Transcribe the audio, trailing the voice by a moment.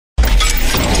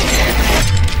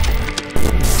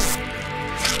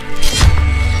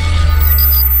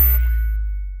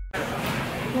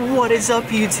What is up,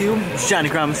 YouTube? It's Johnny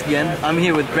Gromits again. I'm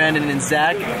here with Brandon and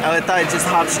Zach. I thought I'd just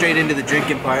hop straight into the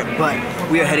drinking part, but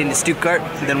we are heading to Stuttgart,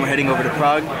 then we're heading over to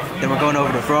Prague, then we're going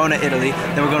over to Verona, Italy,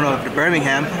 then we're going over to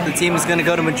Birmingham. The team is going to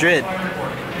go to Madrid.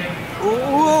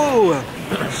 Whoa!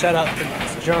 Shout out to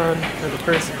John for the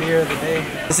first beer of the day.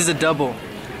 This is a double,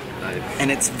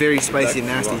 and it's very spicy and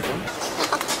nasty.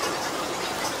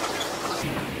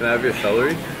 Can I have your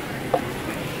celery?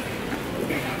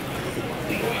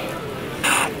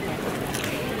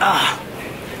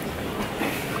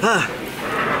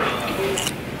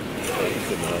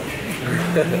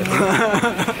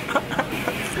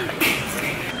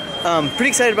 Pretty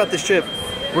excited about this trip.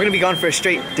 We're gonna be gone for a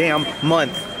straight damn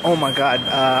month. Oh my god.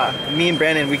 Me and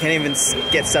Brandon, we can't even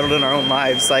get settled in our own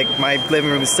lives. Like, my living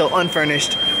room is still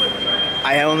unfurnished.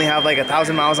 I only have like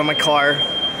 1,000 miles on my car.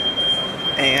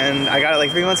 And I got it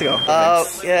like 3 months ago.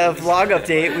 Yeah, vlog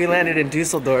update. We landed in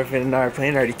Dusseldorf and our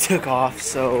plane already took off,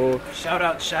 so... Shout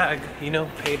out Shag, you know,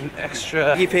 paid an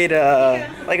extra... He paid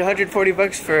like 140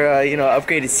 bucks for, you know,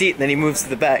 upgraded seat, and then he moves to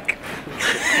the back.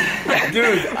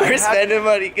 Dude, we're spending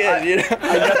money good, you know?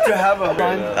 I got to have a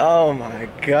fun. Oh my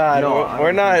god, no,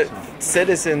 we're not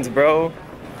citizens, bro.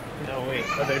 No, wait,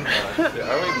 are they not?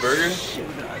 Are we burger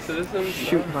citizens?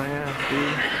 Shoot my ass,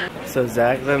 dude. So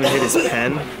Zach let me hit his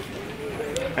pen.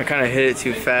 I kind of hit it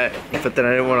too fat, but then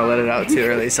I didn't want to let it out too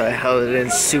early, so I held it in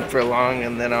super long,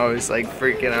 and then I was like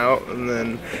freaking out, and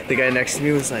then the guy next to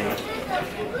me was like,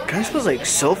 kind of smells like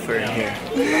sulfur in here.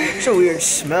 It's a weird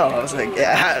smell. I was like,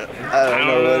 yeah, I don't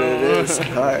know what it is.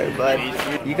 Alright,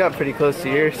 bud. You got pretty close to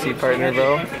your seat partner,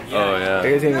 bro. Oh, yeah. Are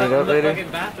you guys gonna meet up later?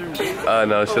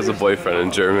 No, she has a boyfriend in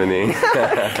Germany.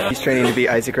 He's training to beat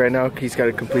Isaac right now. He's got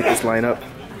to complete this lineup.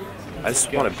 I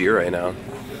just want a beer right now.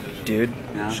 Dude.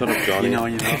 Yeah. Shut up, Johnny. You know. I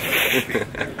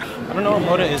don't know what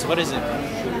Moda is. What is it?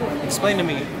 Explain to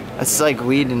me. It's like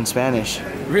weed in Spanish.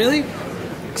 Really?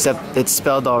 Except it's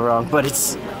spelled all wrong, but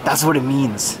that's what it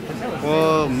means.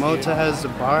 Well, Mota has a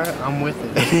bar, I'm with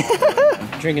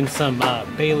it. Drinking some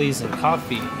Baileys and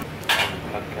coffee.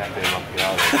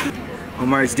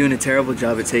 Omar is doing a terrible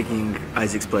job at taking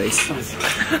Isaac's place.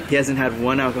 He hasn't had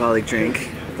one alcoholic drink.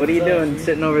 What are you doing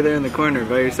sitting over there in the corner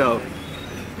by yourself?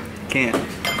 Can't.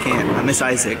 I miss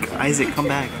Isaac. Isaac, come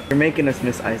back. You're making us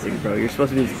miss Isaac, bro. You're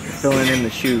supposed to be filling in the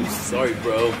shoes. Sorry,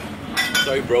 bro.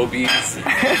 Sorry, bro bees.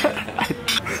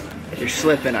 You're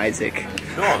slipping, Isaac.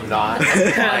 No, I'm not.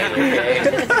 I'm fine,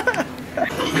 okay?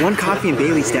 One coffee and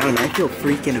Bailey's down, I feel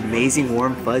freaking amazing,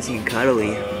 warm, fuzzy, and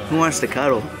cuddly. Who wants to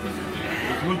cuddle?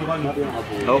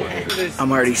 Oh,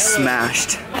 I'm already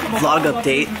smashed. Vlog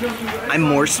update, I'm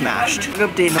more smashed. Vlog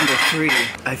update number 3,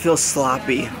 I feel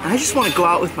sloppy. I just want to go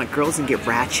out with my girls and get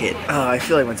ratchet. I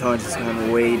feel like my tolerance is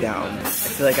going way down. I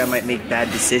feel like I might make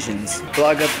bad decisions.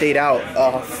 Vlog update out,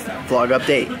 off. Vlog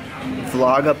update.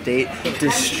 Vlog update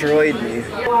destroyed me.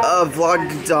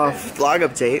 Vlog off. Vlog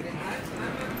update.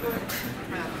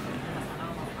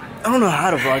 I don't know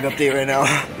how to vlog update right now.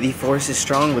 The force is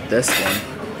strong with this one.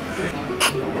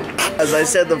 As I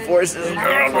said, the force is...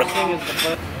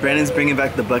 Brandon's bringing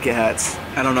back the bucket hats.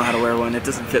 I don't know how to wear one. It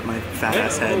doesn't fit my fat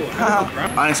ass head.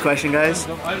 Honest question, guys.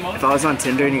 If I was on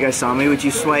Tinder and you guys saw me, would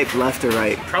you swipe left or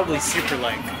right? Probably super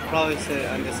like. Probably say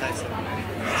undecisive.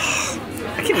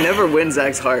 I can never win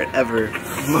Zach's heart, ever.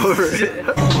 I'm over it.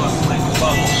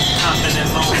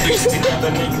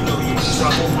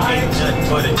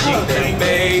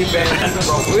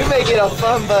 We make it a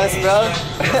fun bus, bro.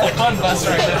 Fun bus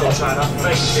right now.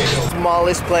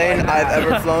 Smallest plane I've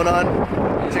ever flown on.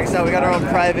 Check this out, we got our own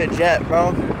private jet,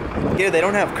 bro. Here, they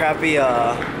don't have crappy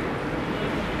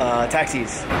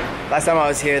taxis. Last time I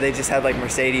was here, they just had like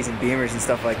Mercedes and Beamers and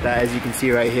stuff like that, as you can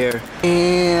see right here.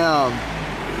 Damn.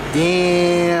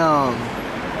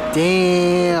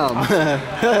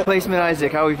 Placement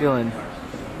Isaac, how are we feeling?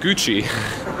 Gucci.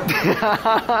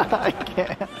 I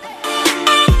can't.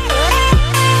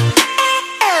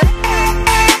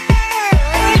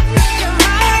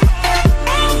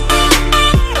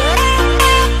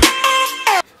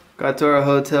 Got to our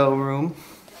hotel room.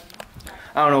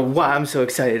 I don't know why I'm so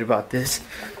excited about this.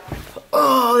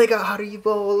 Oh, they got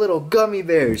Haribo little gummy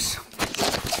bears.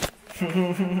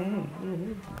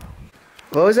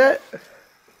 What was that?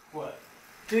 What?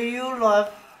 Do you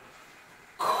love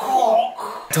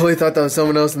cock? I totally thought that was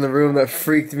someone else in the room. That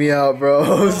freaked me out, bro.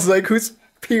 I was like, who's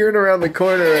peering around the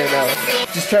corner right now?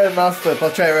 Just try the mouse flip.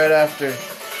 I'll try it right after.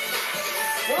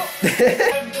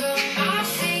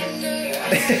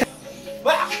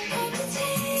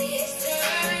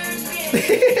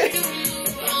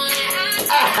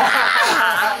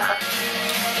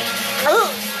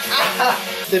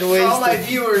 Been wasted. For all my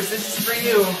viewers, this is for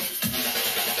you.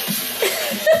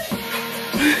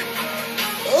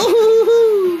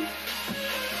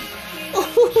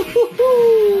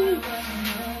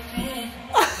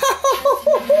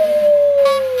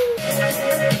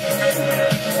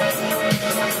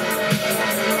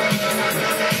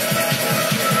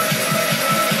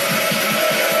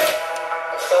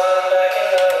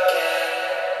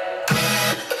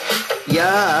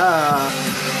 Yeah.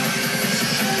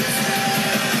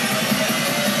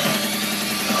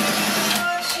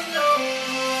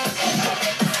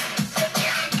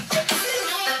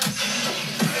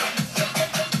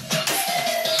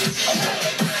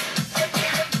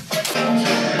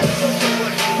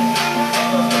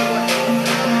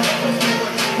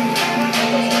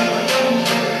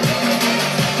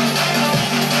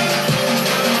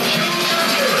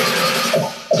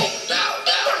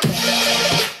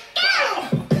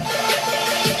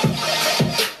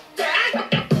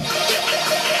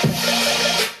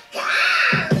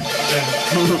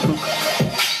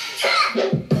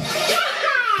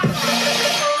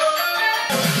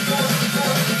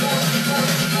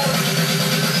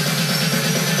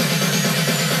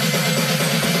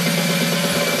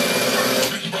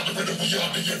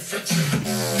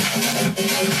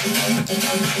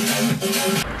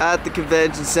 At the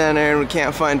convention center and we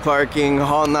can't find parking.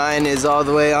 Hall 9 is all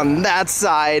the way on that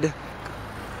side.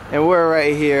 And we're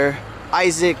right here.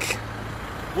 Isaac.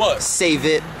 What? Save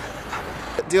it.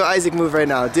 Do Isaac move right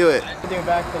now. Do it. Do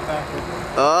back to back.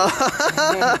 Oh.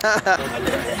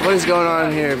 What is going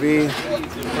on here, B?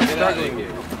 We're struggling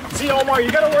here. See, Omar,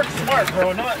 you gotta work smart,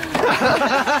 bro. Not.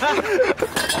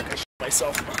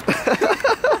 Myself.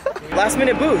 Last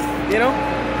minute booth, you know?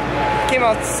 Came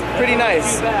out pretty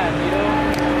nice. Too bad, you know?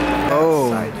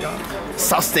 Oh.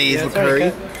 Sausages with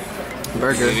curry.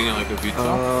 Burger. Eating it like a pizza.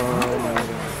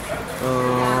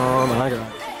 Oh my god.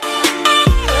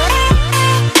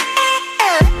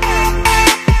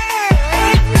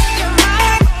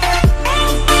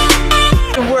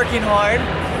 Working hard,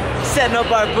 setting up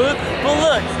our booth, but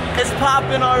look, it's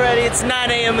popping already. It's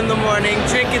 9 a.m. in the morning,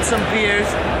 drinking some beers,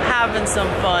 having some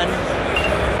fun.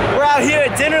 We're out here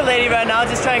at Dinner Lady right now,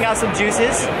 just trying out some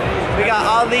juices. We got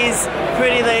all these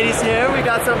pretty ladies here. We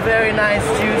got some very nice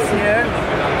juice here,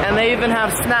 and they even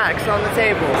have snacks on the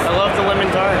table. I love the lemon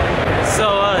tart. So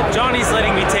Johnny's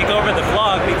letting me take over the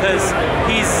vlog because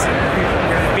he's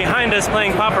behind us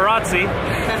playing paparazzi.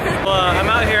 I'm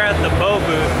out here at the Bow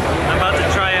booth. I'm about to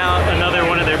try out another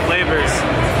one of their flavors.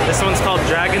 This one's called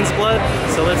Dragon's Blood,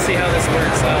 so let's see how this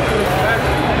works out.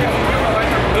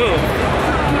 Ooh.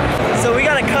 So we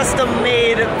got a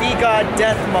custom-made VGOD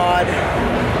death mod.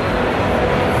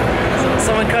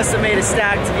 Someone custom-made a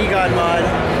stacked VGOD mod.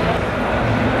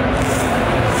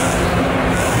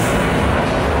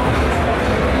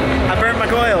 I burnt my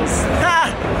coils.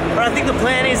 Ha! But I think the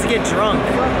plan is to get drunk.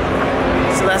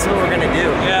 So that's what we're gonna do.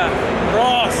 Yeah.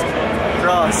 Frost.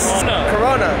 Frost.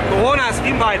 Corona. Corona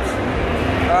spin bites.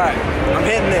 Alright, I'm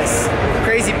hitting this.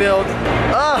 Crazy build.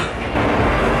 Oh!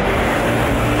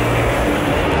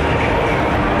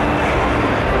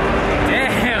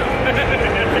 Damn.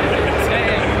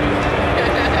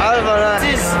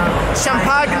 This is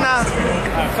champagne.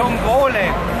 Tombole.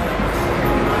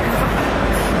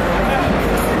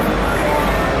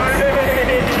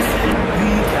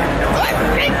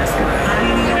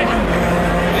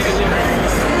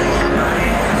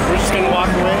 We're just gonna walk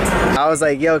away. I was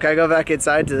like, yo, can I go back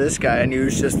inside to this guy? And he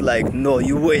was just like, no,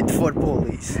 you wait for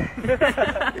police.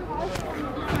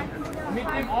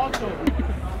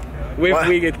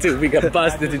 We get too. We got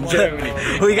busted in Germany.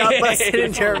 We got busted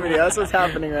in Germany. That's what's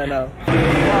happening right now.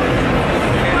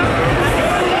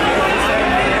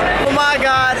 Oh my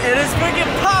god, it is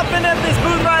freaking popping at this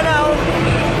booth right now.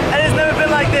 And it's never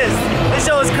been like this. This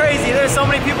show is crazy. There's so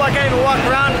many people I can't even walk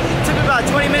around. It took me about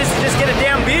 20 minutes to just get a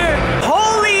damn beer.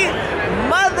 Holy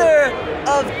mother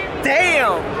of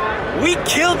damn. We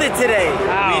killed it today.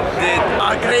 We did.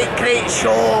 A great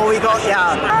show. We got,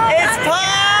 yeah. It's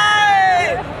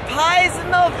Pie! Pie's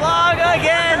in the vlog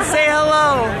again. Say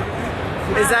hello.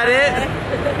 Is that it?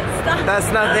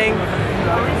 That's nothing.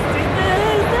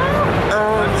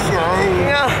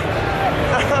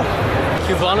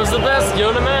 Cubano's the best, you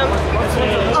know what, man?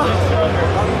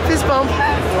 Fist bump.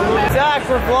 Zach,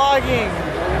 we're vlogging.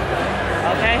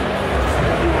 Okay.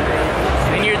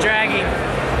 And you're dragging.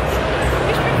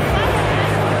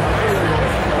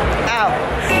 Ow.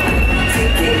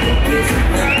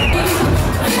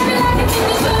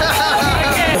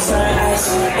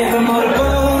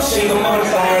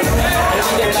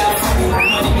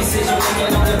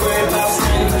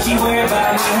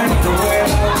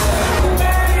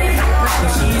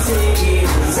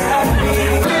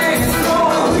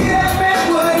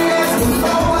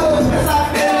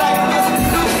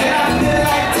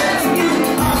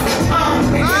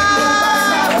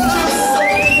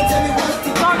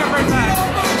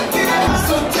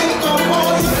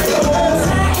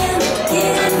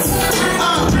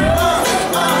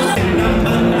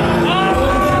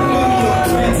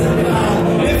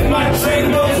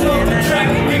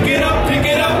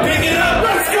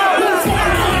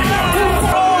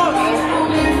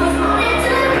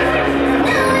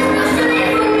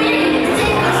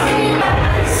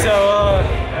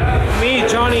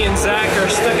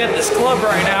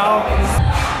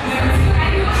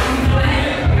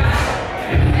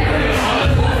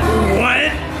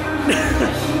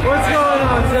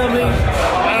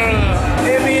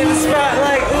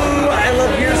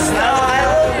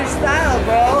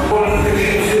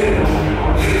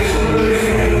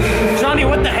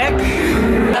 heck?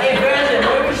 Hey Brandon,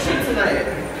 where was she tonight?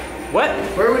 What?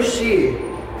 Where was she?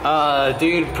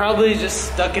 Dude, probably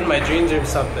just stuck in my dreams or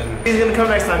something. She's gonna come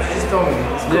next time, she just told me.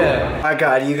 It's cool. Yeah. My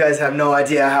God, you guys have no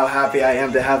idea how happy I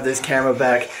am to have this camera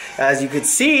back. As you could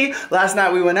see, last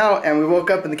night we went out and we woke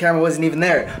up and the camera wasn't even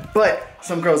there. But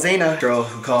some girl, Zaina,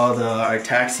 who called our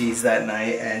taxis that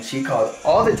night, and she called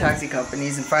all the taxi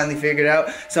companies and finally figured out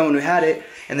someone who had it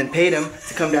and then paid him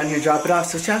to come down here and drop it off.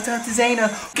 So shout out to Zaina.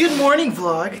 Good morning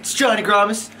vlog. It's Johnny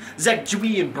Gramas, Zach,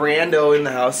 Jui, and Brando in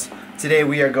the house. Today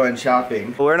we are going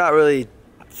shopping. We're not really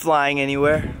flying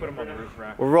anywhere.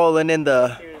 We're rolling in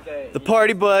the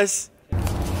party bus.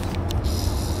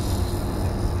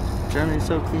 Germany's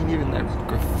so clean, even that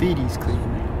graffiti's clean.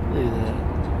 Look at that.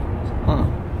 Huh.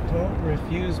 Don't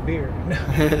refuse beer.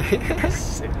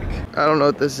 Sick. I don't know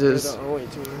what this is.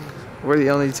 We're the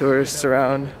only tourists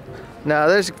around. Nah,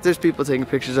 there's people taking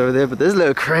pictures over there, but this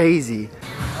looks crazy.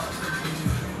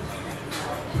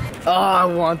 Oh, I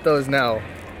want those now.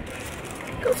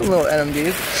 Got some little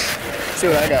NMDs. See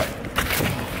what I got.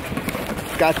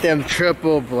 Got them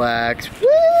triple blacks.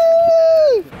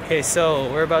 Woo! Okay,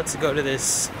 so we're about to go to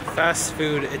this fast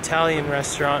food Italian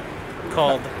restaurant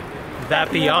called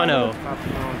Vapiano.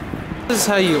 This is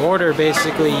how you order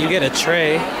basically. You get a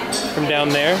tray from down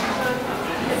there,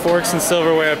 forks and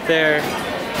silverware up there.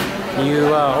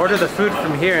 You order the food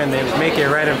from here and they make it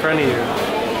right in front of you.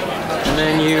 And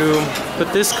then you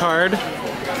put this card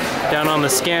down on the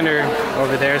scanner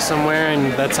over there somewhere,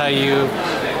 and that's how you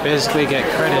basically get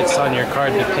credits on your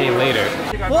card to pay later.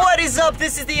 What is up?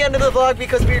 This is the end of the vlog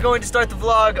because we're going to start the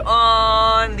vlog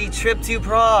on the trip to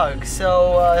Prague.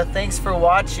 So thanks for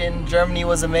watching. Germany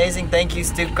was amazing. Thank you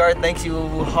Stuttgart. Thank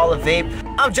you Hall of Vape.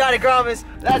 I'm Johnny Gramas.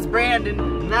 That's Brandon.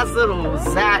 And that's little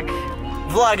Zach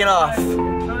vlogging off.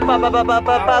 Bye bye bye bye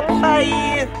bye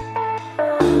bye.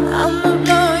 I'ma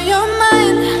blow your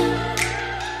mind.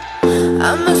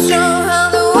 I'ma show how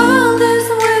the world is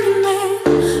with me.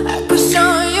 I can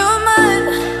show you mine.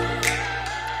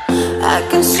 I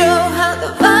can show how the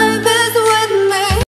vibe is.